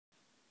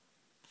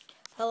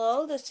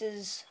Hello, this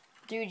is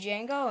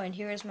WW2, and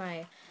here is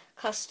my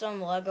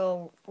custom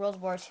Lego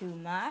World War II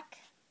mock.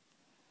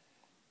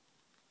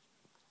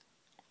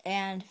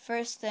 And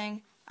first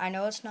thing, I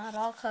know it's not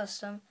all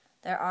custom.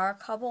 There are a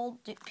couple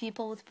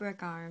people with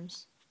brick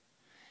arms.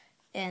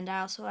 And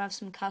I also have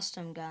some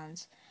custom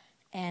guns.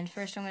 And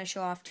first I'm going to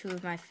show off two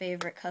of my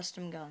favorite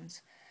custom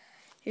guns.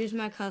 Here's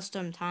my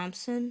custom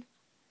Thompson.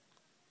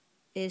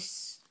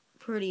 It's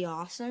pretty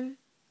awesome.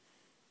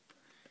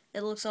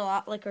 It looks a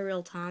lot like a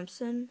real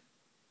Thompson.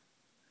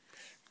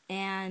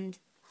 And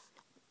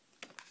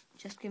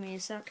just give me a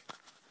sec.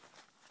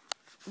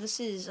 This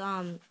is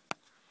one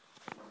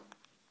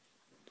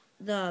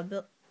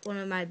of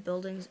my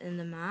buildings in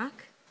the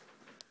mock.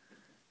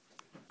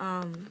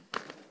 And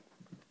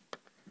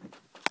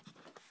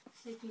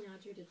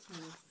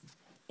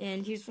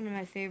here's one of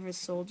my favorite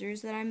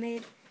soldiers that I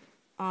made.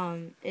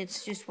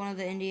 It's just one of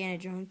the Indiana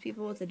Jones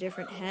people with a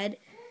different head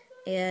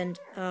and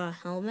a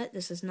helmet.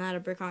 This is not a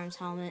brick arms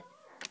helmet.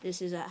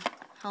 This is a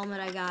helmet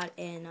I got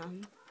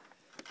in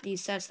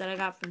these sets that I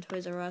got from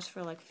Toys R Us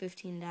for like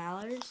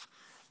 $15.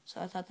 So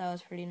I thought that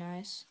was pretty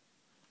nice.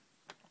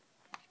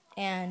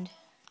 And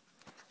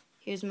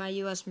here's my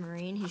U.S.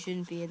 Marine. He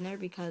shouldn't be in there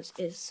because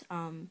it's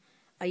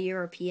a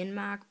European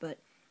mock, but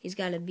he's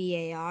got a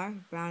BAR,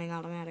 Browning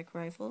Automatic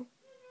Rifle.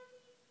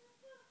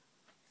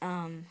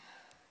 Here's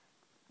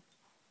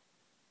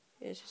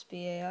his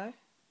BAR.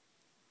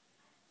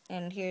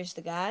 And here's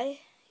the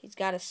guy. He's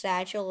got a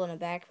satchel and a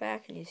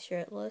backpack, and he's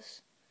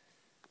shirtless.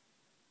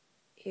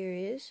 Here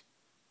he is.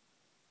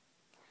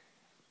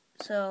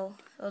 So,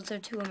 those are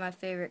two of my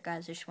favorite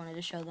guys. I just wanted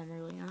to show them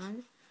early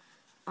on.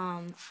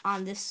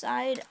 On this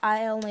side,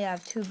 I only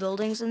have two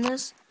buildings in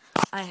this.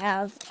 I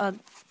have a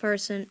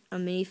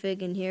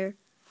minifig in here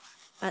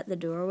at the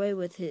doorway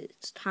with his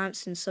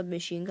Thompson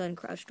submachine gun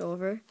crouched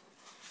over.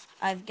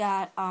 I've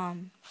got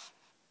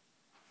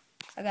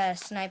a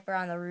sniper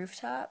on the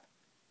rooftop.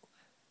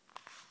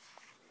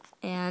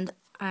 And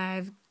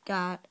I've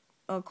got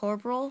a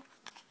corporal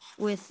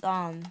with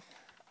a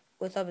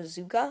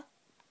bazooka.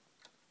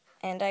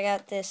 And I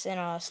got this in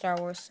a Star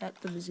Wars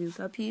set, the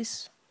bazooka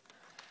piece.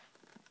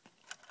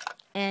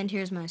 And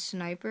here's my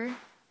sniper.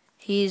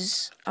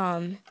 He's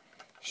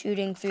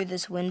shooting through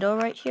this window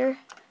right here.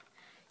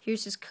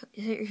 Here's his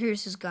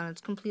gun.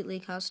 It's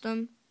completely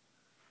custom.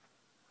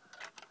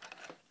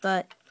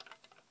 But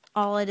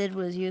all I did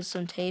was use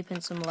some tape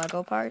and some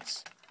Lego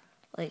parts,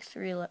 like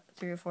three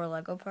or four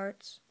Lego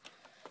parts.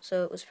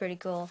 So it was pretty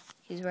cool.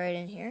 He's right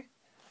in here.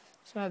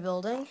 It's my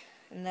building,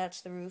 and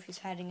that's the roof. He's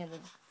hiding in the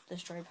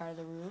destroyed part of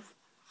the roof.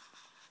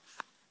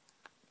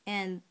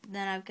 And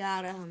then I've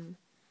got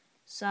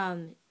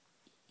some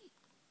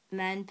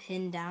men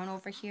pinned down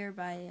over here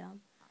by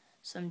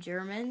some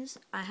Germans.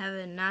 I have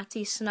a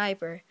Nazi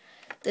sniper.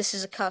 This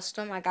is a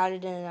custom. I got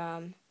it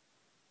in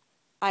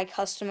I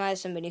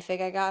customized a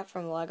minifig I got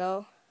from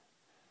Lego.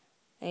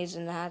 And he's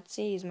a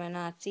Nazi. He's my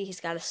Nazi.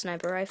 He's got a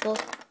sniper rifle.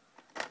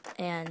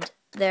 And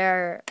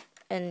the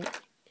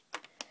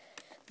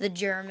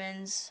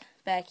Germans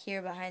back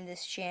here behind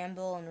this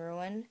shamble and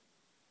ruin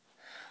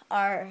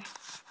are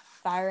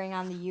firing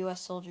on the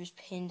U.S. soldiers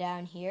pinned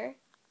down here.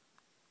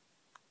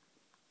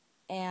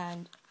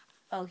 And,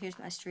 oh, here's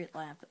my street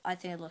lamp. I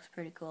think it looks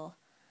pretty cool.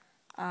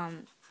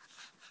 But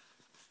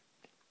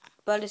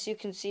as you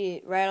can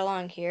see, right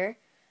along here,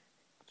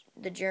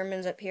 the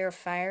Germans up here are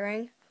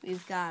firing.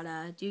 We've got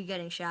a dude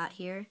getting shot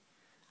here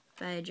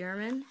by a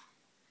German.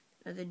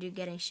 Another dude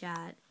getting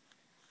shot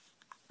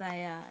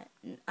by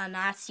a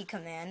Nazi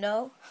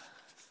commando.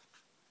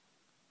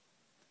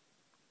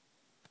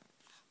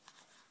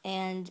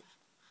 And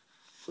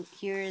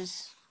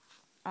here's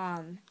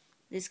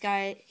this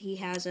guy. He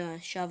has a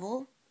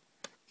shovel.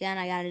 Again,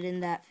 I got it in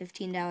that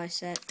 $15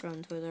 set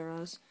from Toys R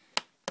Us.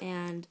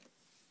 And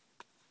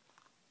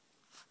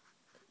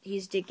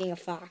he's digging a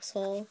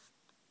foxhole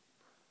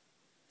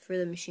for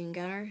the machine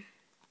gunner.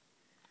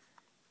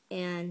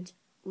 And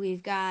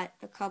we've got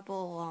a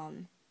couple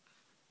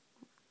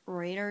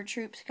raider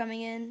troops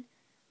coming in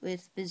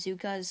with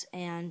bazookas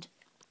and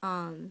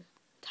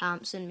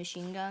Thompson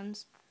machine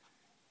guns.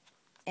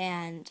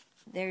 And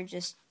they're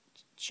just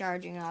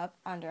charging up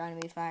under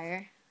enemy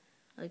fire.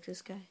 Like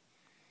this guy.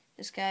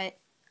 This guy.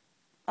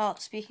 Oh,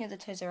 speaking of the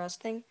Toys R Us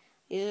thing,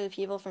 these are the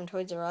people from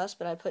Toys R Us,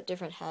 but I put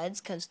different heads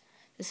because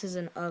this is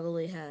an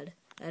ugly head.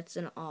 That's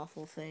an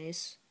awful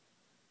face.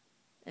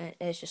 And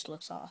it just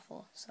looks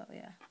awful, so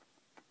yeah.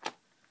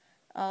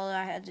 All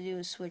I had to do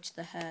was switch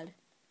the head.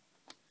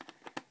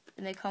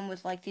 And they come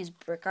with like these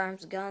brick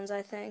arms guns,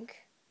 I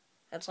think.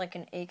 That's like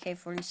an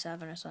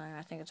AK-47 or something.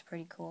 I think it's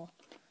pretty cool.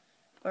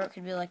 Or it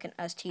could be like an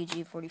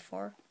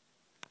STG-44.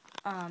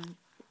 And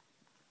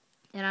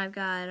I've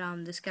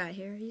got this guy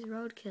here. He's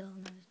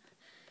roadkill.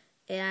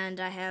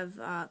 And I have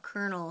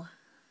Colonel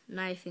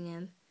knifing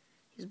him.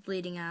 He's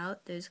bleeding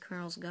out. There's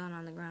Colonel's gun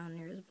on the ground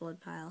near his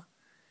blood pile.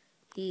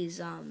 He's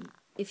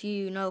if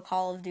you know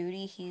Call of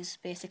Duty, he's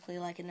basically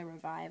like in the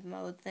revive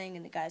mode thing,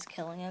 and the guy's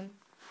killing him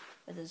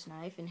with his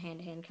knife in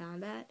hand-to-hand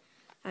combat.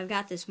 I've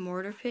got this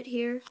mortar pit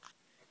here.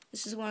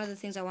 this is one of the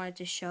things I wanted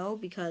to show,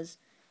 because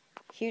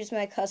here's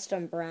my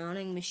custom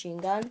Browning machine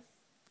gun,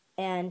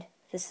 and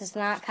this is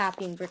not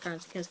copying brick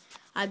rounds, because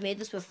I've made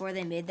this before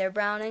they made their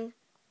Browning,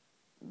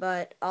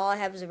 but all I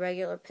have is a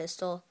regular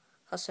pistol,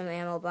 custom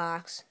ammo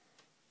box,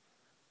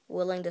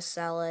 willing to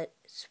sell it.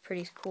 It's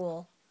pretty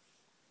cool,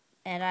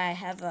 and I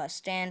have a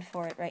stand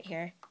for it right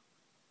here.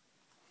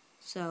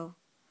 So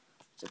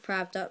it's a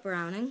propped up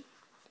Browning.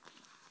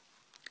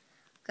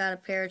 Got a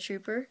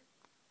paratrooper,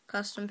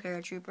 custom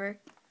paratrooper.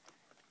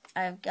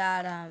 I've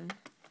got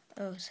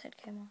oh, his head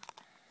came off.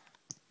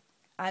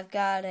 I've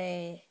got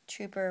a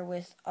trooper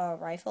with a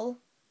rifle,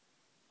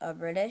 a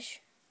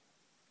British,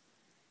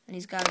 and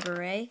he's got a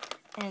beret,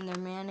 and they're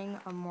manning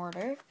a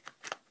mortar.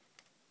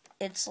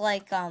 It's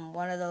like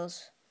one of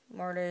those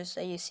mortars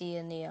that you see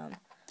in the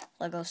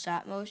Lego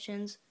stop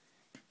motions.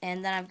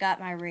 And then I've got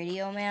my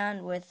radio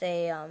man with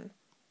a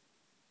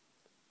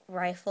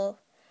rifle,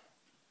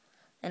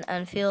 an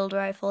Enfield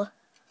rifle,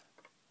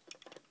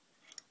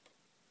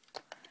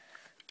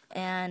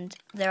 and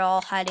they're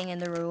all hiding in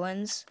the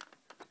ruins.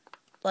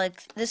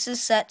 Like, this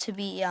is set to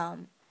be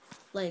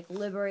like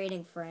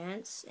liberating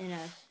France in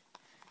a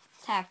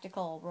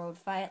tactical road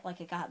fight,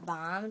 like it got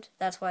bombed.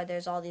 That's why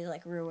there's all these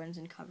like ruins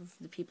and cover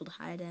for the people to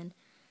hide in.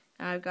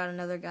 And I've got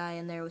another guy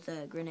in there with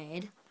a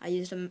grenade. I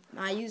used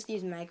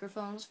these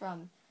microphones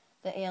from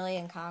the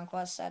Alien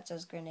Conquest sets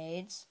as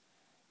grenades,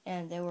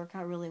 and they work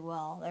out really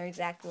well. They're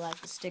exactly like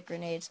the stick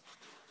grenades.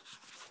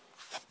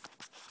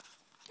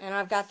 And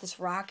I've got this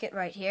rocket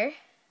right here.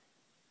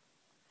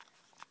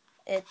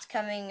 It's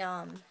coming,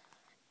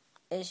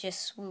 it's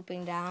just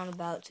swooping down,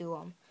 about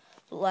to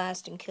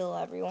blast and kill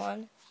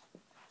everyone.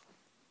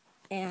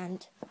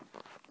 And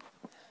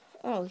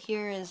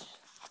here's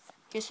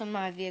some of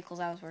my vehicles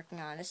I was working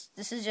on.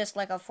 This is just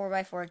like a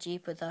 4x4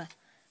 Jeep with a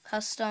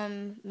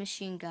custom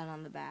machine gun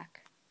on the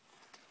back,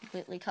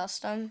 completely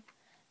custom,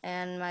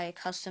 and my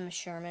custom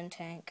Sherman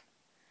tank,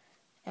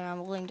 and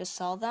I'm willing to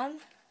sell them,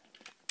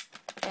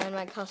 and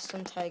my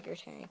custom Tiger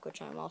tank,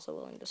 which I'm also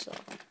willing to sell.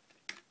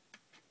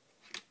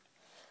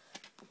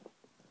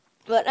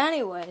 But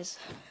anyways,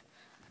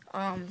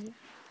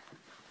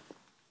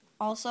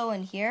 also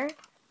in here,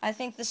 I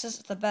think this is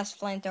the best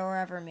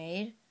flamethrower ever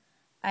made.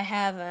 I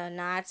have a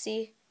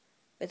Nazi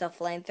with a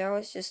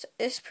flamethrower.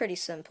 It's pretty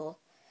simple.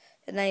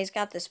 And then he's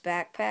got this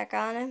backpack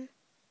on him.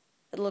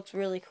 It looks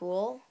really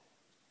cool.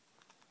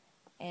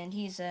 And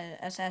he's a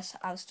SS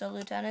Oster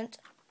Lieutenant.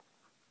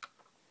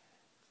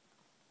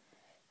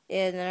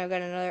 And then I've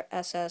got another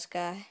SS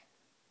guy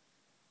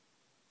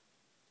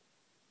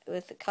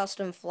with a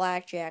custom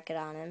flak jacket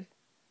on him.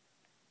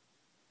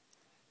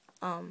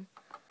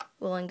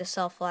 Willing to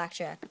sell flak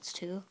jackets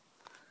too.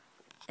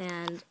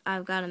 And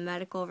I've got a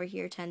medic over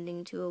here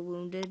tending to a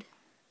wounded.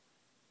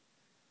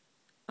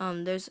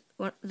 There's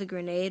the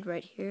grenade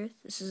right here.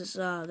 This is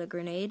the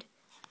grenade.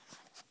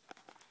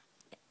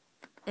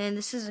 And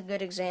this is a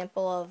good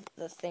example of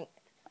the thing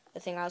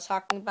I was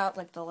talking about,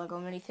 like the Lego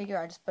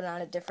minifigure. I just put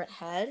on a different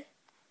head.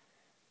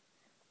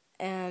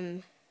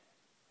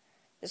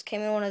 This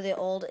came in one of the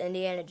old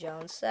Indiana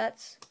Jones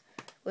sets,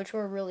 which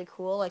were really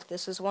cool. Like,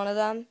 this is one of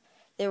them.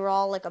 They were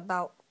all like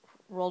about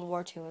World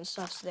War II and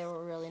stuff, so they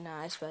were really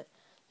nice, but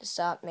to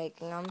stop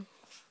making them.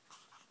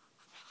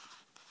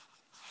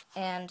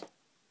 And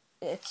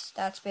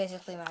that's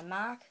basically my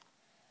mock.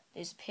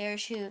 There's a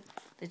parachute,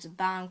 there's a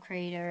bomb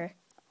crater.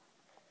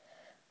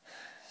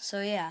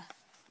 So yeah,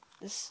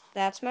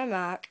 that's my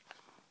mock.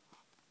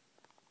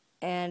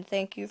 And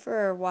thank you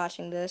for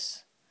watching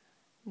this.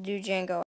 Do Django.